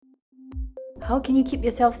How can you keep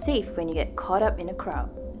yourself safe when you get caught up in a crowd?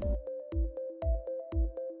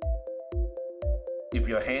 If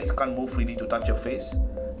your hands can't move freely to touch your face,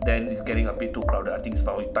 then it's getting a bit too crowded. I think it's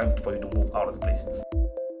time for you to move out of the place.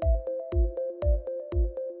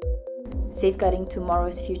 Safeguarding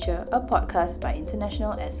Tomorrow's Future, a podcast by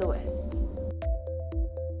International SOS.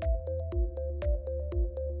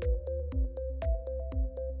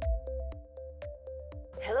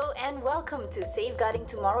 Hello and welcome to Safeguarding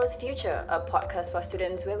Tomorrow's Future, a podcast for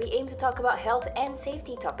students where we aim to talk about health and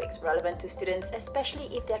safety topics relevant to students, especially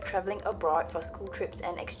if they're traveling abroad for school trips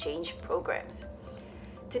and exchange programs.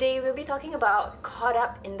 Today we'll be talking about caught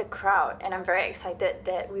up in the crowd, and I'm very excited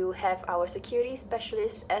that we will have our security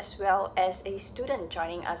specialist as well as a student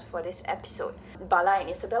joining us for this episode. Bala and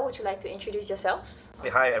Isabel, would you like to introduce yourselves?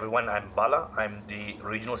 Hi everyone, I'm Bala. I'm the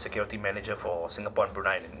Regional Security Manager for Singapore and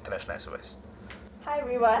Brunei in International SOS. Hi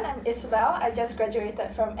everyone, I'm Isabel. I just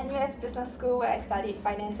graduated from NUS Business School where I studied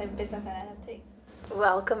Finance and Business Analytics.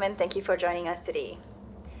 Welcome and thank you for joining us today.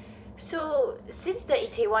 So, since the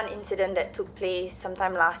Itaewon incident that took place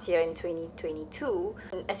sometime last year in 2022,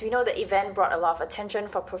 as we know, the event brought a lot of attention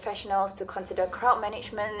for professionals to consider crowd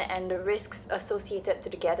management and the risks associated to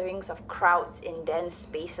the gatherings of crowds in dense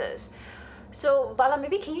spaces. So, Bala,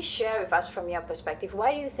 maybe can you share with us from your perspective,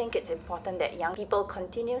 why do you think it's important that young people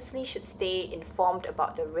continuously should stay informed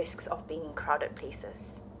about the risks of being in crowded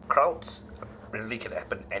places? Crowds really can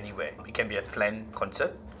happen anywhere. It can be a planned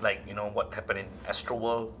concert, like what happened in Astro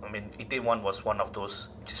World. I mean, Itaewon was one of those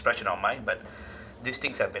which is fresh in our mind, but these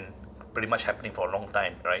things have been pretty much happening for a long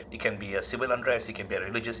time, right? It can be a civil unrest, it can be a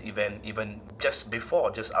religious event, even just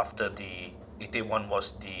after the Itaewon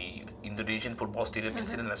was the Indonesian football stadium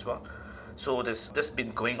incident as well. So there's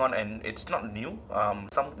been going on, and it's not new.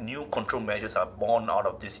 Some new control measures are born out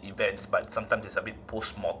of these events, but sometimes it's a bit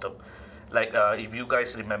post-mortem. Like if you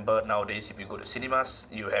guys remember nowadays, if you go to cinemas,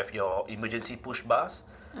 you have your emergency push bars,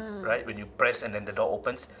 right? When you press and then the door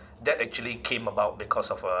opens. That actually came about because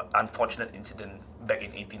of an unfortunate incident back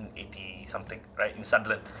in 1880 something, right? In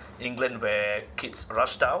Sunderland, England, where kids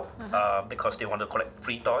rushed out because they wanted to collect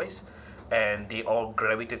free toys. And they all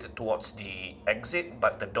gravitated towards the exit,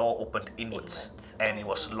 but the door opened inwards. And it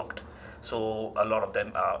was locked. So a lot of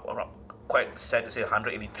them, quite sad to say,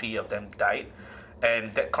 183 of them died.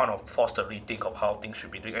 And that kind of forced a rethink of how things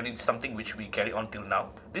should be doing. And it's something which we carry on till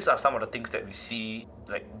now. These are some of the things that we see,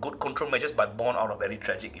 like good control measures, but born out of very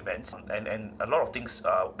tragic events. And a lot of things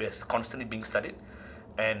are constantly being studied.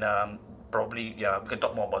 And probably, we can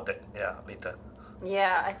talk more about that later.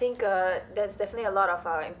 Yeah, I think there's definitely a lot of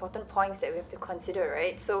important points that we have to consider,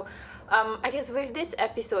 right? So I guess with this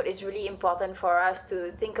episode, it's really important for us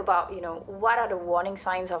to think about, what are the warning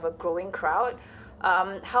signs of a growing crowd,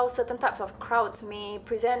 how certain types of crowds may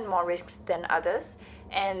present more risks than others,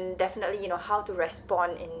 and definitely, how to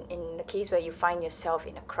respond in the case where you find yourself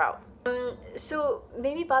in a crowd. So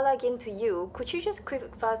maybe Bala, again to you, could you just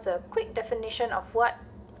give us a quick definition of what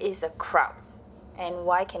is a crowd and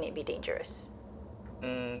why can it be dangerous?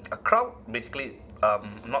 A crowd, basically,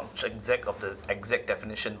 not exact of the exact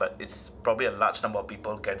definition, but it's probably a large number of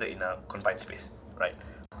people gathered in a confined space, right?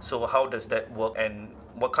 So how does that work, and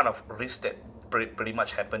what kind of risk that pretty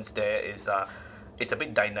much happens there is it's a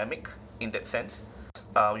bit dynamic in that sense.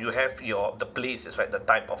 You have the places, right? The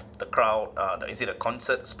type of the crowd. Is it a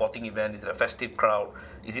concert, sporting event? Is it a festive crowd?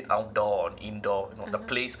 Is it outdoor or indoor? The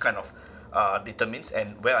place kind of determines,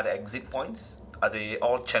 and where are the exit points? Are they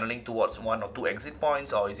all channeling towards one or two exit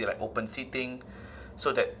points, or is it like open seating?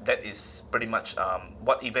 So that is pretty much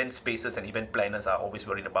what event spaces and event planners are always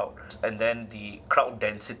worried about. And then the crowd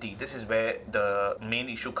density. This is where the main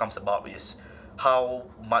issue comes about, is how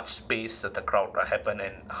much space does the crowd happen,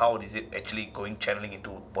 and how is it actually channeling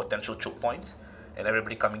into potential choke points and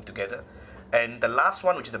everybody coming together. And the last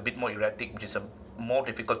one, which is a bit more erratic, which is more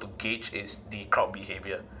difficult to gauge, is the crowd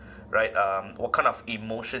behavior. Right, what kind of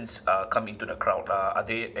emotions come into the crowd? Are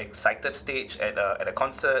they excited stage at a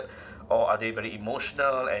concert, or are they very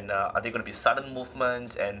emotional? And are they going to be sudden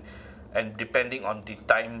movements? And depending on the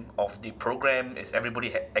time of the program, is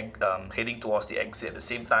everybody heading towards the exit at the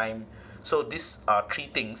same time? So these are three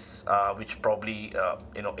things which probably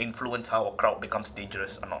influence how a crowd becomes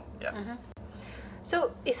dangerous or not. Yeah.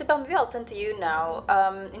 So Isabel, maybe I'll turn to you now.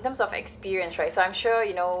 In terms of experience, right? So I'm sure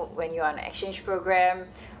when you're on an exchange program,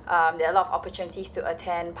 there are a lot of opportunities to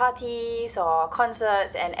attend parties or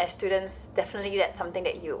concerts, and as students, definitely that's something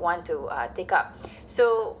that you want to take up.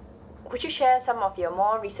 So could you share some of your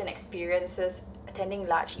more recent experiences attending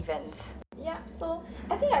large events? Yeah, so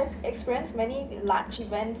I think I've experienced many large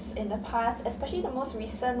events in the past, especially the most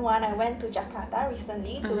recent one. I went to Jakarta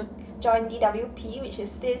recently to join DWP, which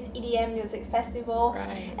is this EDM music festival.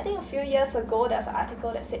 Right. I think a few years ago there was an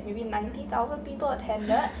article that said maybe 90,000 people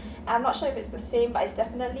attended. I'm not sure if it's the same, but it's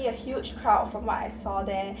definitely a huge crowd from what I saw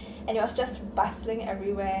there, and it was just bustling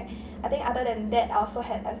everywhere. I think other than that, I also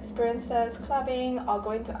had experiences clubbing or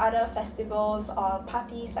going to other festivals or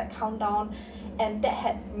parties like Countdown, and that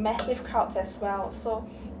had massive crowds as well. So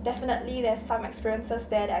definitely there's some experiences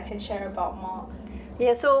there that I can share about more.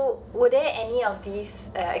 Yeah, so were there any of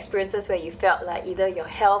these experiences where you felt like either your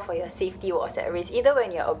health or your safety was at risk, either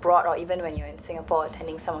when you're abroad or even when you're in Singapore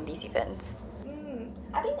attending some of these events?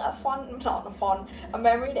 I think a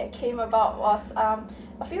memory that came about was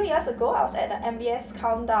a few years ago. I was at the MBS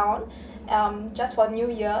Countdown just for New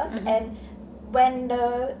Year's, and when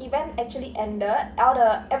the event actually ended,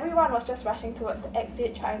 everyone was just rushing towards the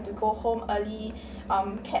exit, trying to go home early,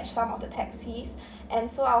 catch some of the taxis, and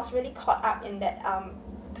so I was really caught up in that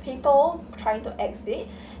people trying to exit,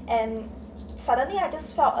 and suddenly I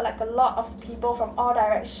just felt like a lot of people from all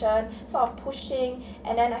directions sort of pushing,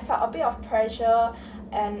 and then I felt a bit of pressure,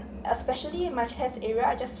 and especially in my chest area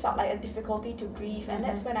I just felt like a difficulty to breathe, and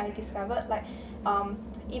that's when I discovered like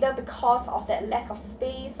either because of that lack of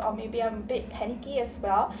space or maybe I'm a bit panicky as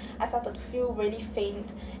well, I started to feel really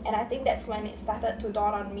faint, and I think that's when it started to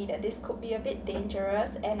dawn on me that this could be a bit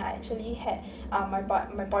dangerous, and I actually had my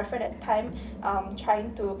boyfriend at the time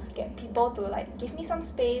trying to get people to like give me some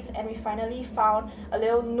space, and we finally found a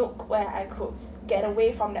little nook where I could get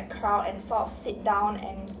away from that crowd and sort of sit down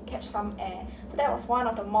and catch some air. So that was one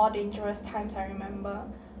of the more dangerous times I remember.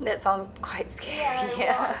 That sounds quite scary.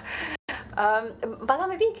 Yeah, it was. Bala,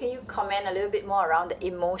 maybe can you comment a little bit more around the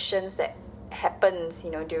emotions that happens,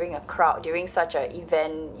 during a crowd, during such an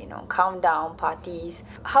event, countdown, parties?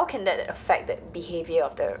 How can that affect the behavior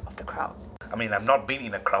of the crowd? I mean, I've not been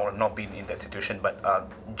in a crowd, I've not been in that situation, but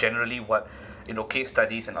generally what case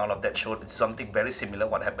studies and all of that showed it's something very similar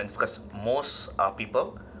what happens, because most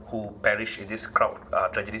people who perish in these crowd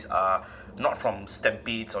tragedies are not from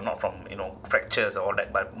stampedes or not from fractures or all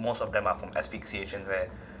that, but most of them are from asphyxiation where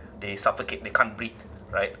they suffocate, they can't breathe,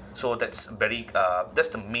 right? So that's that's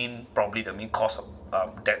probably the main cause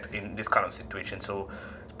of death in this kind of situation. So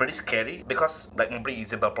it's pretty scary, because like maybe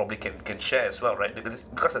Isabel probably can share as well, right? Because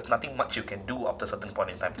there's nothing much you can do after a certain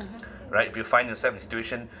point in time, right? If you find yourself in a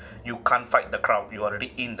situation you can't fight the crowd, you're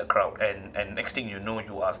already in the crowd, and next thing you know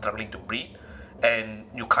you are struggling to breathe, and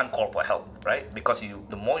you can't call for help, right? Because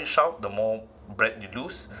the more you shout, the more breath you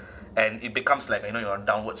lose, and it becomes like you're on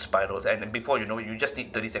downward spirals, and before you know it, you just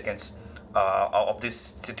need 30 seconds out of this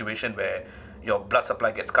situation where your blood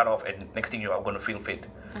supply gets cut off, and next thing you are going to feel faint,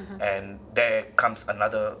 and there comes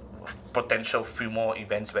another potential few more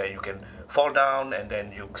events where you can fall down, and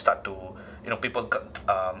then you start to people got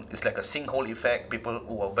it's like a sinkhole effect. People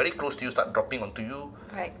who are very close to you start dropping onto you,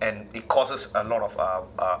 Right. and it causes a lot of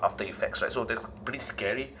after effects, right? So that's pretty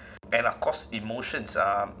scary. And of course emotions,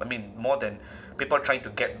 more than people trying to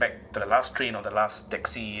get back to the last train or the last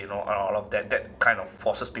taxi, and all of that kind of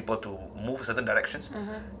forces people to move certain directions.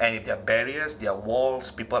 And if there are barriers, there are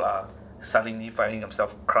walls, people are suddenly finding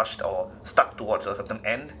themselves crushed or stuck towards a certain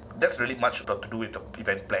end. That's really much to do with the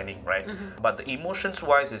event planning, right? But the emotions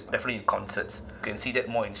wise is definitely in concerts. You can see that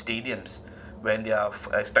more in stadiums when they are,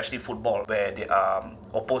 especially football, where they are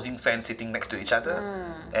opposing fans sitting next to each other,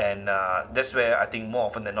 and that's where I think more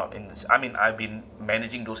often than not I've been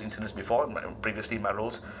managing those incidents before previously in my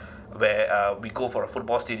roles, where we go for a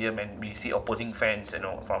football stadium and we see opposing fans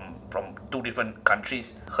from two different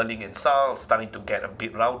countries hurling insults, starting to get a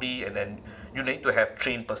bit rowdy, and then you need to have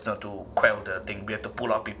trained personnel to quell the thing. We have to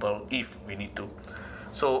pull out people if we need to.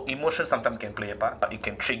 So emotions sometimes can play a part, but it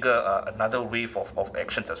can trigger another wave of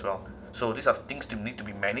actions as well. So these are things that need to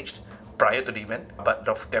be managed prior to the event, but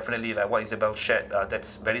definitely like what Isabel shared,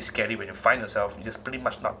 that's very scary when you find yourself. There's pretty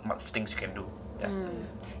much not much things you can do.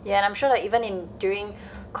 Yeah, and I'm sure that even during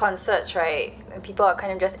concerts, right, when people are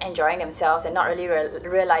kind of just enjoying themselves and not really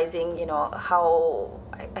realizing, how,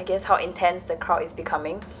 I guess, how intense the crowd is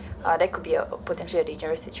becoming, that could be potentially a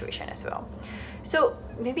dangerous situation as well. So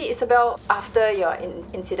maybe Isabel, after your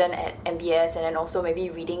incident at MBS, and then also maybe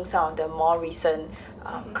reading some of the more recent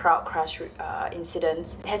crowd crash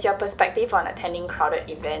incidents, has your perspective on attending crowded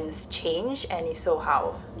events changed, and if so,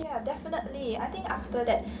 how? Yeah, definitely. I think after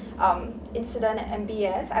that incident at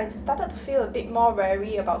MBS, I started to feel a bit more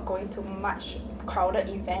wary about going to much crowded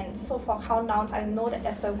events. So for countdowns, I know that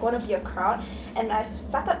there's going to be a crowd, and I've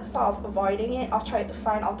started sort of avoiding it or tried to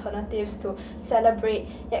find alternatives to celebrate,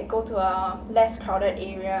 yet go to a less crowded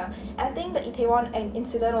area. And I think the Itaewon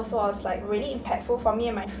incident also was like really impactful for me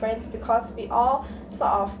and my friends, because we all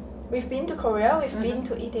sort of, we've been to Korea, we've been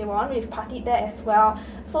to Itaewon, we've partied there as well.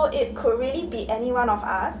 So it could really be any one of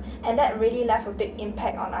us, and that really left a big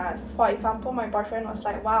impact on us. For example, my boyfriend was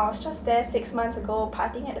like, wow, I was just there 6 months ago,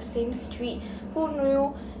 partying at the same street. Who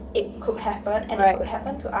knew it could happen, and Right. it could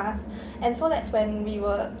happen to us? And so that's when we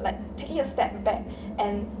were like taking a step back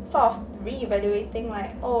and sort of re-evaluating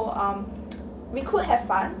like, we could have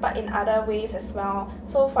fun, but in other ways as well.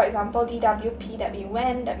 So for example, DWP that we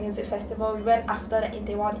went, that music festival, we went after the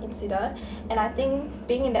Itaewon incident, and I think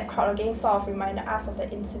being in that crowd again sort of reminded us of the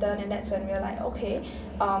incident, and that's when we were like, okay,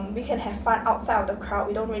 we can have fun outside of the crowd.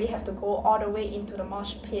 We don't really have to go all the way into the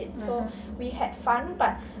mosh pit. So we had fun,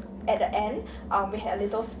 but at the end, we had a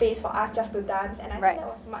little space for us just to dance, and I Right. think that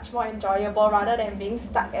was much more enjoyable rather than being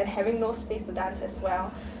stuck and having no space to dance as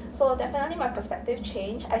well. So definitely my perspective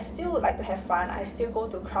changed. I still would like to have fun. I still go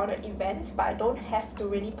to crowded events, but I don't have to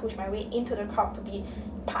really push my way into the crowd to be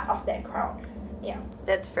part of that crowd. Yeah.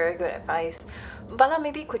 That's very good advice. Bala,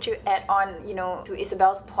 maybe could you add on, to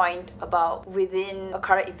Isabel's point about within a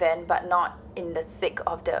crowded event but not in the thick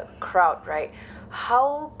of the crowd, right?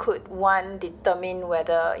 How could one determine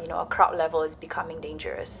whether, a crowd level is becoming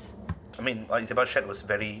dangerous? I mean, what Isabel shared was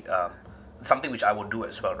very something which I would do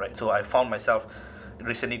as well, right? So I found myself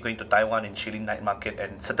recently going to Taiwan in Shilin night market,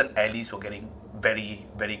 and certain alleys were getting very,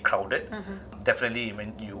 very crowded. Definitely,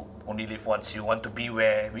 when you only live once, you want to be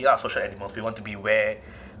where we are social animals. We want to be where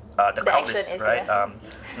the crowd action is, right? yeah.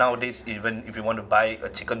 Nowadays, even if you want to buy a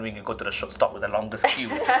chicken wing, you go to the stop with the longest queue,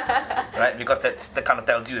 right? Because that kind of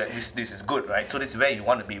tells you that this is good, right? So this is where you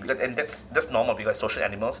want to be, and that's normal because social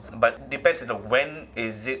animals. But depends on when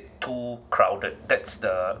is it too crowded. That's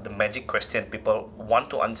the magic question people want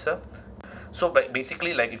to answer. So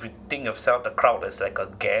basically, like if you think of yourself, the crowd as like a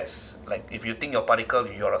gas. Like if you think your particle,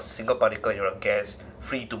 you're a single particle, you're a gas,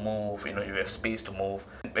 free to move. You have space to move.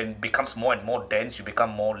 When it becomes more and more dense, you become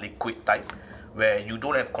more liquid type, where you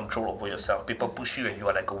don't have control over yourself. People push you, and you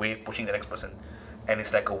are like a wave pushing the next person, and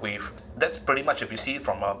it's like a wave. That's pretty much if you see it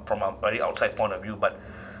from a very outside point of view. But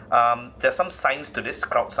there's some science to this,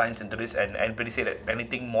 crowd science into this, and everybody say that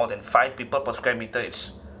anything more than 5 people per square meter,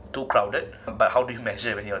 it's too crowded. But how do you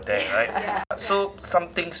measure when you're there, right? So some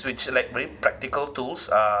things which like very practical tools.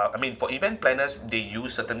 I mean, for event planners, they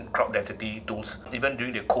use certain crowd density tools. Even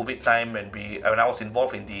during the COVID time, when I was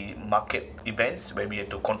involved in the market events where we had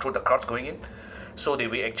to control the crowds going in, so they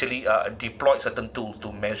will actually deploy certain tools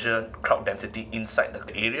to measure crowd density inside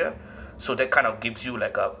the area. So that kind of gives you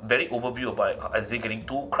like a very overview about is it getting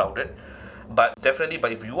too crowded. But definitely,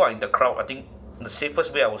 if you are in the crowd, I think the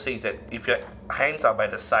safest way I would say is that if your hands are by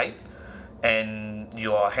the side and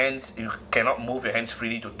you cannot move your hands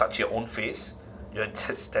freely to touch your own face,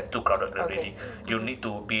 that's too crowded already. Okay. You need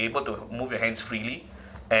to be able to move your hands freely,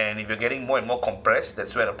 and if you're getting more and more compressed,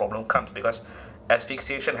 that's where the problem comes, because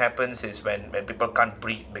asphyxiation happens is when people can't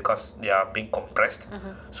breathe because they are being compressed.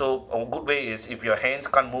 So a good way is if your hands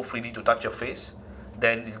can't move freely to touch your face,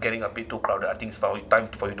 then it's getting a bit too crowded. I think it's time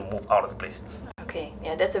for you to move out of the place. Okay,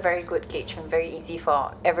 yeah, that's a very good gauge and very easy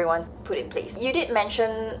for everyone to put in place. You did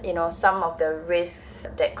mention, some of the risks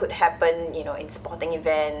that could happen, in sporting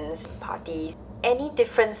events, parties. Any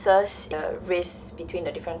differences, risks between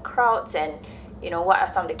the different crowds, and, what are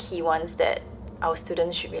some of the key ones that our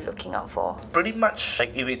students should be looking out for? Pretty much,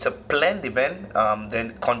 like if it's a planned event,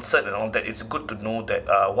 then concert and all that, it's good to know that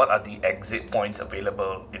what are the exit points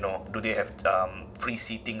available. Do they have free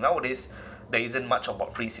seating? Nowadays, there isn't much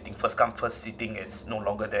about free seating. First come, first seating is no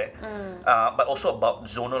longer there. But also about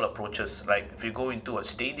zonal approaches. Like if you go into a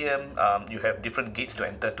stadium, you have different gates to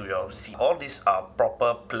enter to your seat. All these are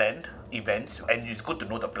proper planned events, and it's good to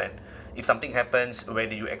know the plan. If something happens, where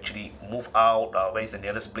do you actually move out? Where is the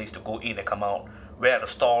nearest place to go in and come out? Where are the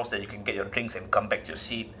stalls that you can get your drinks and come back to your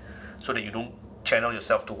seat, so that you don't channel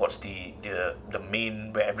yourself towards the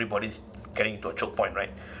main where everybody's getting into a choke point,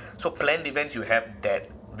 right? So planned events, you have that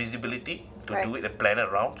visibility to do it and plan it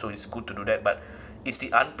around, so it's good to do that. But it's the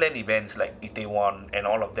unplanned events like Itaewon and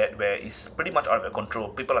all of that where it's pretty much out of your control.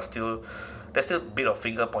 People are there's still a bit of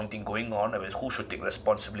finger pointing going on with who should take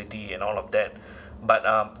responsibility and all of that. But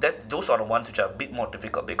those are the ones which are a bit more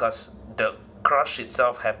difficult, because the crush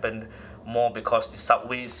itself happened more because the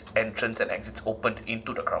subways entrance and exits opened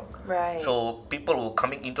into the crowd. Right. So people who were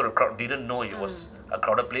coming into the crowd didn't know it was a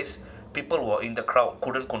crowded place. People who were in the crowd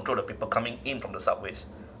couldn't control the people coming in from the subways.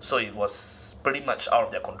 So it was pretty much out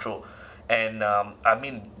of their control. And I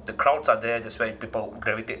mean, the crowds are there, just where people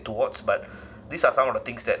gravitate towards. But these are some of the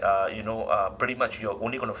things that pretty much you're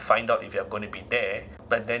only going to find out if you're going to be there.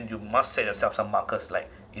 But then you must set yourself some markers, like,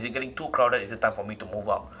 is it getting too crowded? Is it time for me to move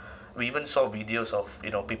out? We even saw videos of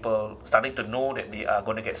people starting to know that they are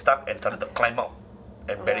going to get stuck and started to climb out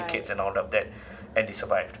and barricades and all of that, and they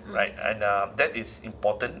survived, right? And that is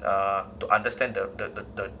important to understand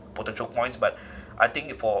the potential points. But I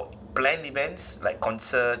think for planned events like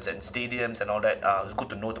concerts and stadiums and all that, it's good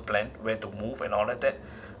to know the plan, where to move and all of that.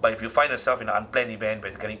 But if you find yourself in an unplanned event where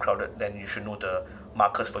it's getting crowded, then you should know the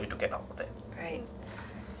markers for you to get out of there. Right.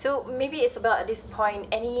 So maybe, Isabel, at this point,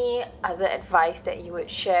 any other advice that you would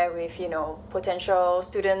share with, potential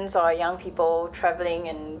students or young people traveling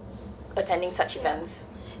and attending such events?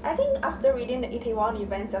 I think after reading the Itaewon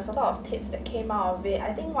events, there's a lot of tips that came out of it.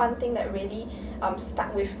 I think one thing that really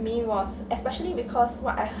stuck with me was, especially because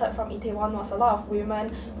what I heard from Itaewon was a lot of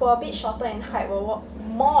women who are a bit shorter in height were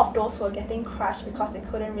more of those who were getting crushed because they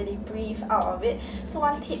couldn't really breathe out of it. So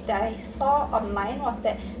one tip that I saw online was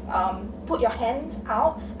that put your hands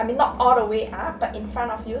out, I mean not all the way up, but in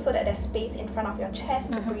front of you so that there's space in front of your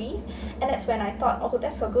chest to breathe. And that's when I thought, oh,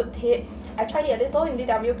 that's a good tip. I tried it a little in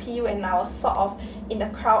DWP when I was sort of in the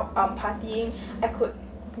crowd partying. I could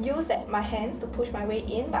use my hands to push my way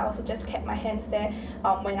in, but I also just kept my hands there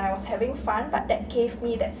when I was having fun. But that gave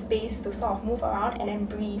me that space to sort of move around and then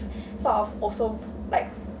breathe, sort of also like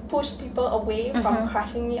push people away from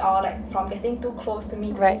crushing me or like from getting too close to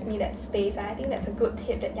me to give me that space. And I think that's a good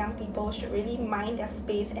tip that young people should really mind their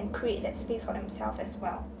space and create that space for themselves as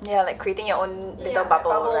well. Yeah, like creating your own little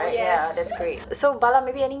bubble, right? Yes. Yeah, that's great. So Bala,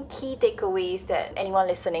 maybe any key takeaways that anyone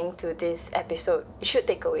listening to this episode should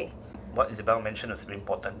take away? What Isabel mentioned is very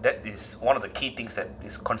important. That is one of the key things that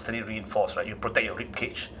is constantly reinforced, right? You protect your rib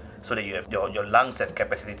cage so that you have your lungs have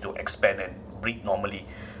capacity to expand and breathe normally.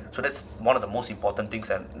 So that's one of the most important things.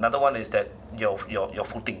 And another one is that your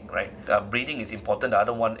footing, right? Breathing is important. The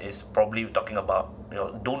other one is probably talking about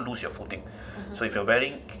don't lose your footing. So if you're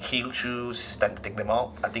wearing heel shoes, it's time to take them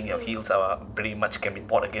out. I think your heels are pretty much can be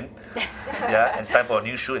bought again. Yeah, and it's time for a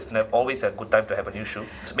new shoe. It's always a good time to have a new shoe.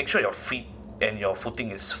 So make sure your feet and your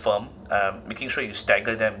footing is firm. Making sure you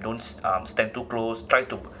stagger them. Don't stand too close. Try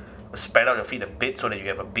to spread out your feet a bit so that you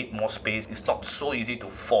have a bit more space. It's not so easy to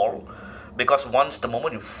fall, because the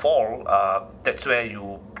moment you fall, that's where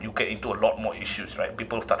you get into a lot more issues, right?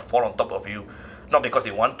 People start to fall on top of you, not because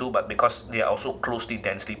they want to, but because they are also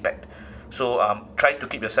densely packed. So try to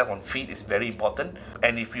keep yourself on feet is very important.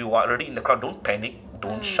 And if you are already in the crowd, don't panic,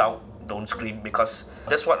 don't shout, don't scream, because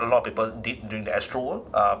that's what a lot of people did during the Astro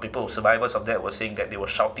World. People, survivors of that, were saying that they were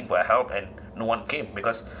shouting for help and no one came,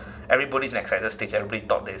 because everybody's in an excited stage. Everybody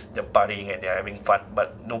thought they're partying and they're having fun,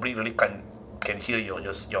 but nobody really can hear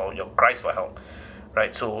your cries for help,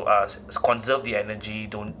 right? So conserve the energy.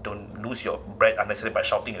 Don't lose your breath unnecessarily by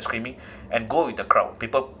shouting and screaming, and go with the crowd.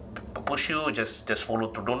 People push you, just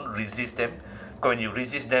follow through. Don't resist them. Because when you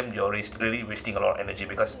resist them, you're really wasting a lot of energy,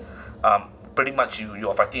 because pretty much you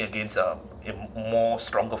are fighting against a more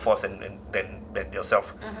stronger force than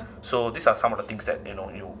yourself. So these are some of the things that you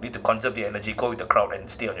need to conserve the energy, go with the crowd, and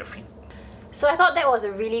stay on your feet. So I thought that was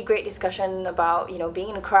a really great discussion about, being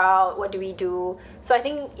in a crowd, what do we do? So I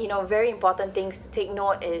think, very important things to take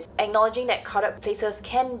note is acknowledging that crowded places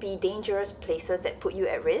can be dangerous places that put you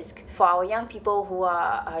at risk. For our young people who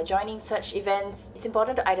are joining such events, it's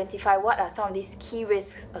important to identify what are some of these key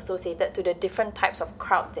risks associated to the different types of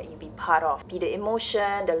crowds that you be part of. Be the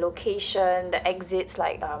emotion, the location, the exits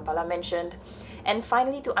like Bala mentioned. And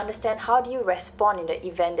finally, to understand how do you respond in the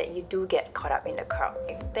event that you do get caught up in the crowd.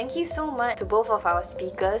 Thank you so much to both of our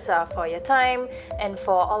speakers for your time and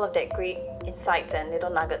for all of that great insights and little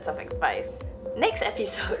nuggets of advice. Next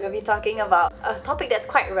episode, we'll be talking about a topic that's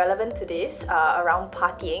quite relevant to this, around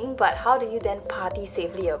partying, but how do you then party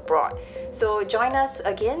safely abroad? So join us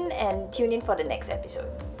again and tune in for the next episode.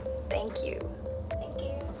 Thank you.